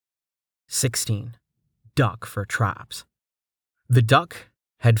16. Duck for traps. The duck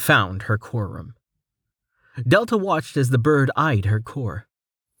had found her core room. Delta watched as the bird eyed her core.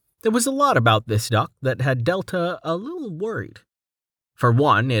 There was a lot about this duck that had Delta a little worried. For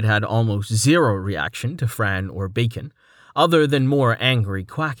one, it had almost zero reaction to Fran or Bacon, other than more angry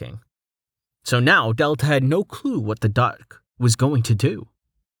quacking. So now Delta had no clue what the duck was going to do.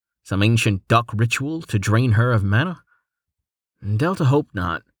 Some ancient duck ritual to drain her of mana? Delta hoped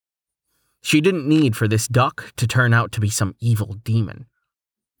not. She didn't need for this duck to turn out to be some evil demon.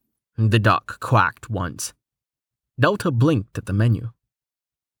 The duck quacked once. Delta blinked at the menu.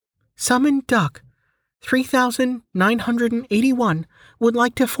 Summoned duck, 3,981 would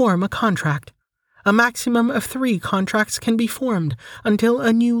like to form a contract. A maximum of 3 contracts can be formed until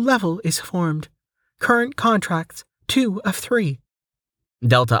a new level is formed. Current contracts, 2 of 3.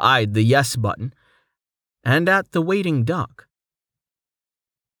 Delta eyed the yes button and at the waiting duck.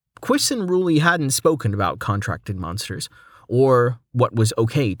 Quiss and Ruli hadn't spoken about contracted monsters, or what was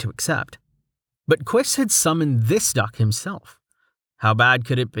okay to accept. But Quiss had summoned this duck himself. How bad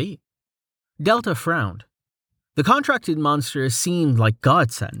could it be? Delta frowned. The contracted monsters seemed like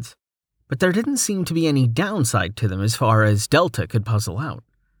godsends, but there didn't seem to be any downside to them as far as Delta could puzzle out.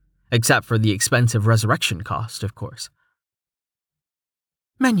 Except for the expensive resurrection cost, of course.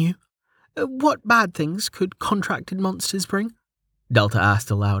 Menu. What bad things could contracted monsters bring? Delta asked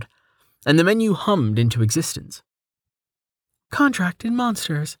aloud, and the menu hummed into existence. Contracted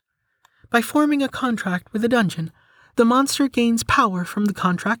monsters. By forming a contract with a dungeon, the monster gains power from the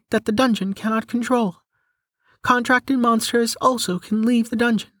contract that the dungeon cannot control. Contracted monsters also can leave the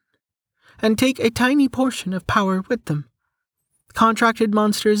dungeon and take a tiny portion of power with them. Contracted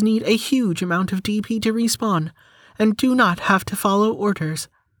monsters need a huge amount of DP to respawn and do not have to follow orders.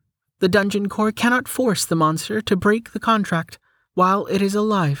 The dungeon core cannot force the monster to break the contract while it is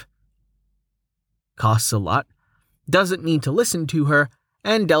alive. Costs a lot, doesn't need to listen to her,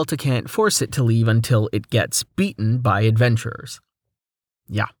 and Delta can't force it to leave until it gets beaten by adventurers.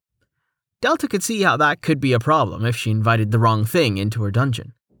 Yeah, Delta could see how that could be a problem if she invited the wrong thing into her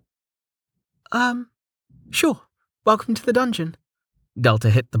dungeon. Sure, welcome to the dungeon. Delta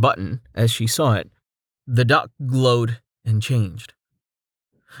hit the button as she saw it. The duck glowed and changed.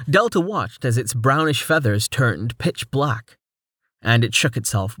 Delta watched as its brownish feathers turned pitch black, and it shook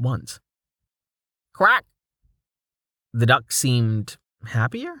itself once. Quack! The duck seemed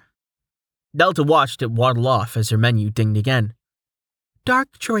happier? Delta watched it waddle off as her menu dinged again.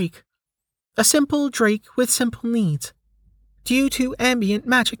 Dark Drake. A simple drake with simple needs. Due to ambient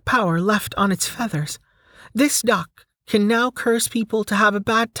magic power left on its feathers, this duck can now curse people to have a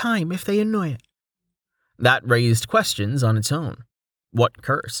bad time if they annoy it. That raised questions on its own. What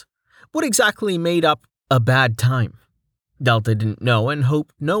curse? What exactly made up a bad time? Delta didn't know and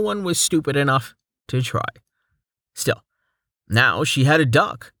hoped no one was stupid enough to try. Still, now she had a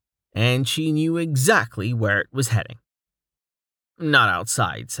duck, and she knew exactly where it was heading. Not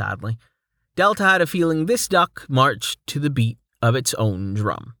outside, sadly. Delta had a feeling this duck marched to the beat of its own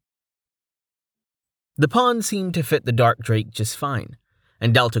drum. The pond seemed to fit the dark drake just fine,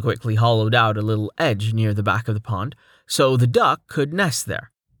 and Delta quickly hollowed out a little edge near the back of the pond so the duck could nest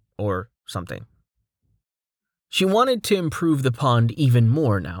there, or something. She wanted to improve the pond even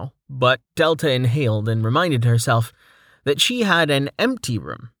more now, but Delta inhaled and reminded herself that she had an empty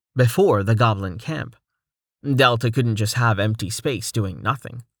room before the goblin camp. Delta couldn't just have empty space doing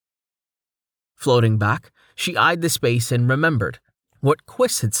nothing. Floating back, she eyed the space and remembered what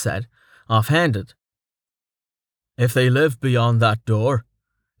Quiss had said, offhanded. If they live beyond that door,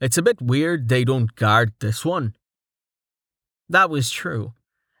 it's a bit weird they don't guard this one. That was true,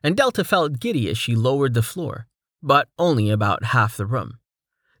 and Delta felt giddy as she lowered the floor, but only about half the room.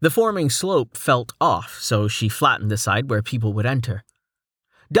 The forming slope felt off, so she flattened the side where people would enter.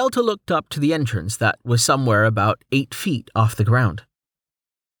 Delta looked up to the entrance that was somewhere about 8 feet off the ground.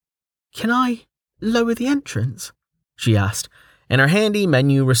 Can I lower the entrance? She asked, and her handy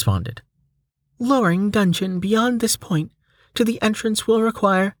menu responded. Lowering dungeon beyond this point to the entrance will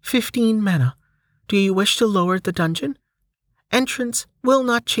require 15 mana. Do you wish to lower the dungeon? Entrance will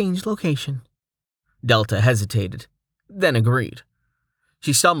not change location. Delta hesitated, then agreed.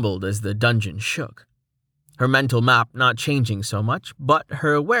 She stumbled as the dungeon shook. Her mental map not changing so much, but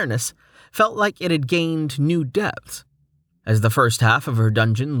her awareness felt like it had gained new depths, as the first half of her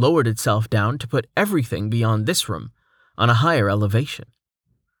dungeon lowered itself down to put everything beyond this room on a higher elevation.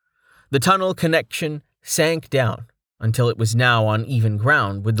 The tunnel connection sank down until it was now on even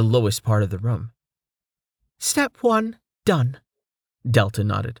ground with the lowest part of the room. Step 1, done. Delta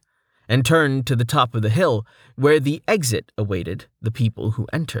nodded, and turned to the top of the hill where the exit awaited the people who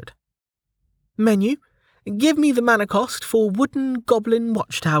entered. Menu, give me the mana cost for wooden goblin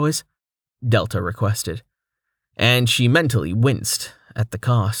watchtowers, Delta requested, and she mentally winced at the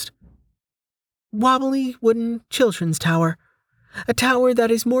cost. Wobbly wooden children's tower. A tower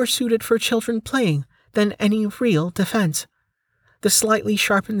that is more suited for children playing than any real defense. The slightly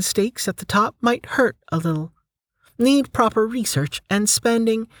sharpened stakes at the top might hurt a little. Need proper research and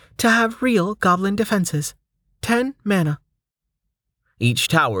spending to have real goblin defenses. 10 mana. Each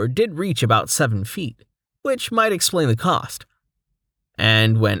tower did reach about 7 feet, which might explain the cost.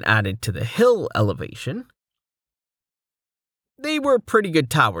 And when added to the hill elevation, they were pretty good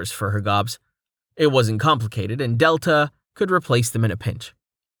towers for her gobs. It wasn't complicated, and Delta could replace them in a pinch.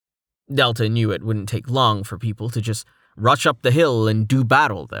 Delta knew it wouldn't take long for people to just rush up the hill and do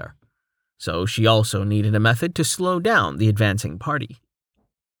battle there, so she also needed a method to slow down the advancing party.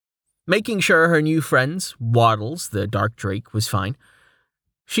 Making sure her new friends, Waddles the Dark Drake, was fine,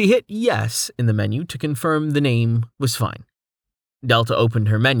 she hit yes in the menu to confirm the name was fine. Delta opened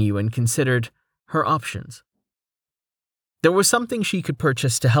her menu and considered her options. There was something she could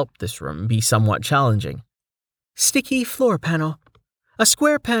purchase to help this room be somewhat challenging. Sticky floor panel. A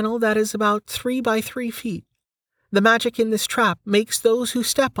square panel that is about 3 by 3 feet. The magic in this trap makes those who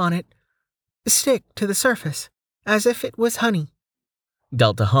step on it stick to the surface, as if it was honey.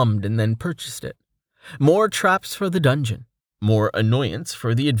 Delta hummed and then purchased it. More traps for the dungeon. More annoyance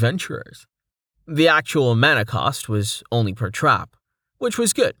for the adventurers. The actual mana cost was only per trap, which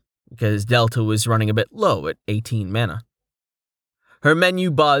was good, because Delta was running a bit low at 18 mana. Her menu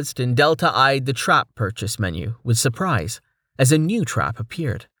buzzed and Delta eyed the trap purchase menu with surprise as a new trap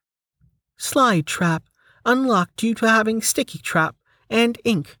appeared. Slide trap, unlocked due to having sticky trap and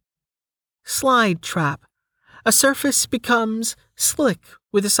ink. Slide trap. A surface becomes slick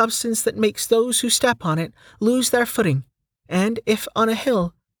with a substance that makes those who step on it lose their footing, and if on a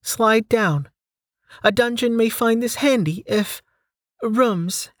hill, slide down. A dungeon may find this handy if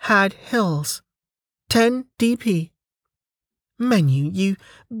rooms had hills. 10 DP. Menu, you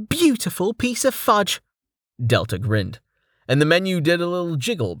beautiful piece of fudge, Delta grinned, and the menu did a little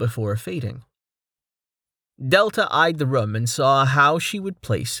jiggle before fading. Delta eyed the room and saw how she would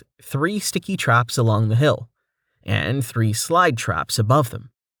place 3 sticky traps along the hill, and 3 slide traps above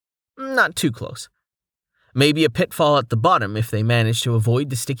them. Not too close. Maybe a pitfall at the bottom if they managed to avoid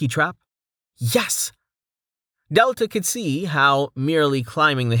the sticky trap? Yes! Delta could see how merely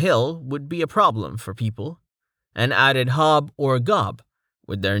climbing the hill would be a problem for people, and added Hob or Gob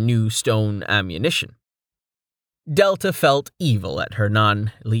with their new stone ammunition. Delta felt evil at her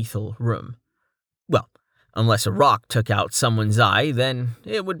non-lethal room. Well, unless a rock took out someone's eye, then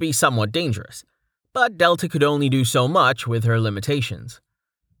it would be somewhat dangerous. But Delta could only do so much with her limitations.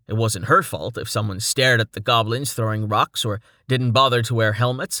 It wasn't her fault if someone stared at the goblins throwing rocks or didn't bother to wear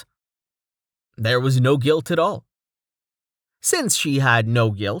helmets. There was no guilt at all. Since she had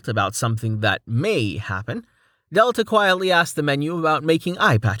no guilt about something that may happen, Delta quietly asked the menu about making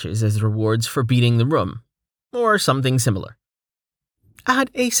eye patches as rewards for beating the room, or something similar.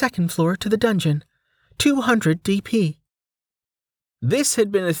 Add a second floor to the dungeon. 200 DP. This had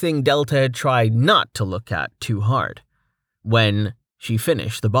been a thing Delta had tried not to look at too hard when she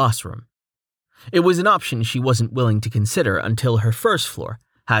finished the boss room. It was an option she wasn't willing to consider until her first floor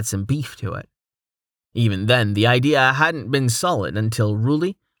had some beef to it. Even then, the idea hadn't been solid until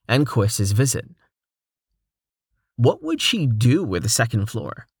Ruli and Quiss's visit. What would she do with the second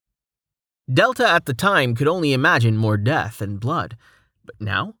floor? Delta at the time could only imagine more death and blood, but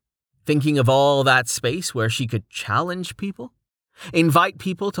now, thinking of all that space where she could challenge people, invite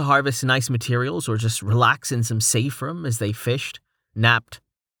people to harvest nice materials or just relax in some safe room as they fished, napped,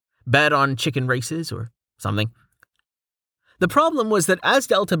 bet on chicken races or something. The problem was that as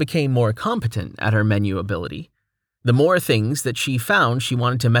Delta became more competent at her menu ability, the more things that she found she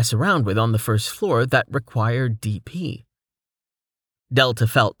wanted to mess around with on the first floor that required DP. Delta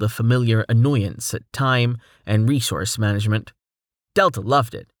felt the familiar annoyance at time and resource management. Delta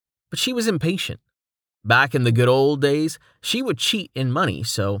loved it, but she was impatient. Back in the good old days, she would cheat in money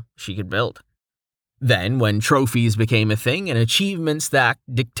so she could build. Then, when trophies became a thing and achievements that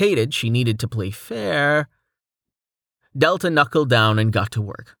dictated she needed to play fair, Delta knuckled down and got to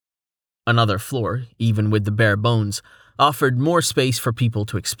work. Another floor, even with the bare bones, offered more space for people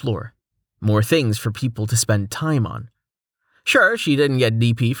to explore, more things for people to spend time on. Sure, she didn't get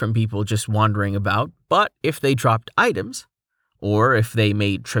DP from people just wandering about, but if they dropped items, or if they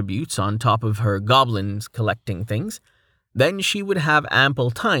made tributes on top of her goblins collecting things, then she would have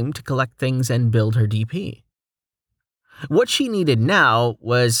ample time to collect things and build her DP. What she needed now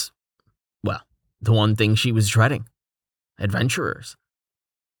was, well, the one thing she was dreading: adventurers.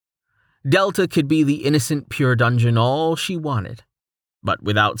 Delta could be the innocent pure dungeon all she wanted, but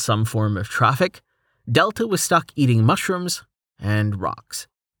without some form of traffic, Delta was stuck eating mushrooms and rocks.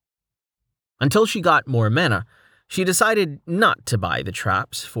 Until she got more mana, she decided not to buy the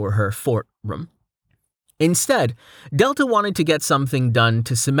traps for her fort room. Instead, Delta wanted to get something done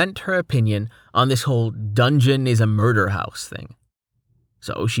to cement her opinion on this whole dungeon is a murder house thing.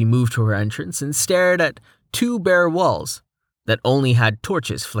 So she moved to her entrance and stared at 2 bare walls that only had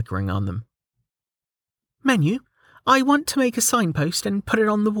torches flickering on them. Menu, I want to make a signpost and put it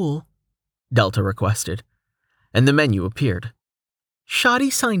on the wall, Delta requested, and the menu appeared.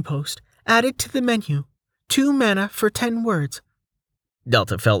 Shoddy signpost, added to the menu. 2 mana for 10 words.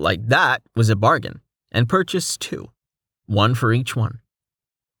 Delta felt like that was a bargain and purchased 2, 1 for each one.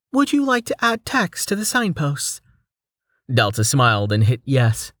 Would you like to add text to the signposts? Delta smiled and hit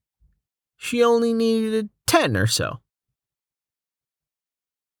yes. She only needed 10 or so.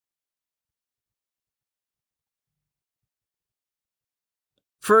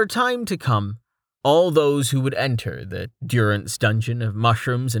 For a time to come, all those who would enter the Durance dungeon of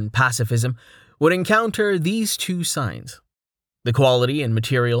mushrooms and pacifism would encounter these 2 signs. The quality and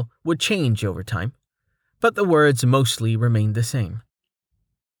material would change over time, but the words mostly remained the same.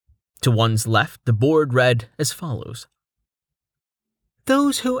 To one's left, the board read as follows.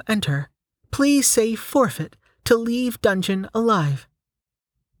 Those who enter, please say forfeit to leave dungeon alive.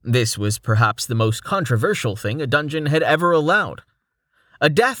 This was perhaps the most controversial thing a dungeon had ever allowed. A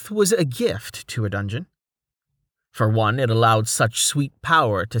death was a gift to a dungeon. For one, it allowed such sweet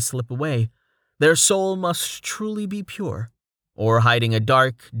power to slip away. Their soul must truly be pure, or hiding a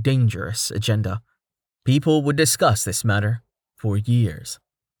dark, dangerous agenda. People would discuss this matter for years.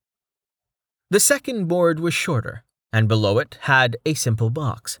 The second board was shorter, and below it had a simple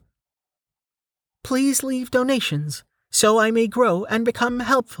box. Please leave donations, so I may grow and become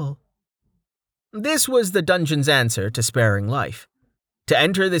helpful. This was the dungeon's answer to sparing life. To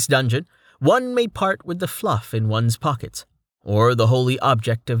enter this dungeon, one may part with the fluff in one's pockets, or the holy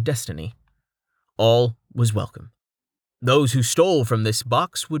object of destiny. All was welcome. Those who stole from this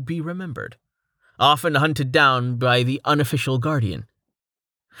box would be remembered, often hunted down by the unofficial guardian.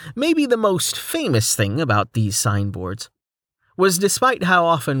 Maybe the most famous thing about these signboards was, despite how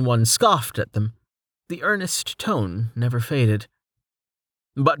often one scoffed at them, the earnest tone never faded.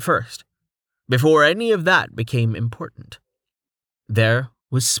 But first, before any of that became important, there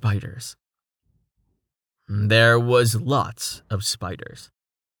was spiders. There was lots of spiders.